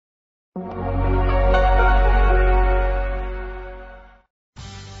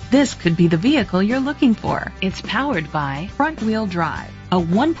This could be the vehicle you're looking for. It's powered by front-wheel drive, a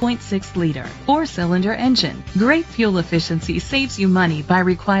 1.6-liter 4-cylinder engine. Great fuel efficiency saves you money by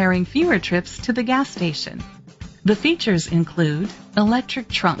requiring fewer trips to the gas station. The features include electric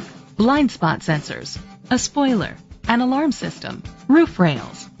trunk, blind spot sensors, a spoiler, an alarm system, roof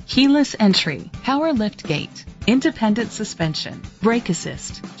rails, keyless entry, power lift gate, independent suspension, brake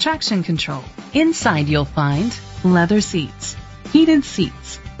assist, traction control. Inside you'll find leather seats, heated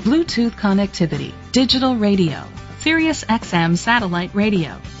seats, Bluetooth connectivity, digital radio, Sirius XM satellite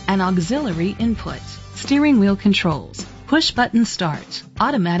radio, an auxiliary input, steering wheel controls, push button start,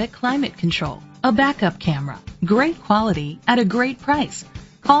 automatic climate control, a backup camera. Great quality at a great price.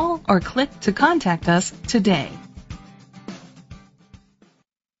 Call or click to contact us today.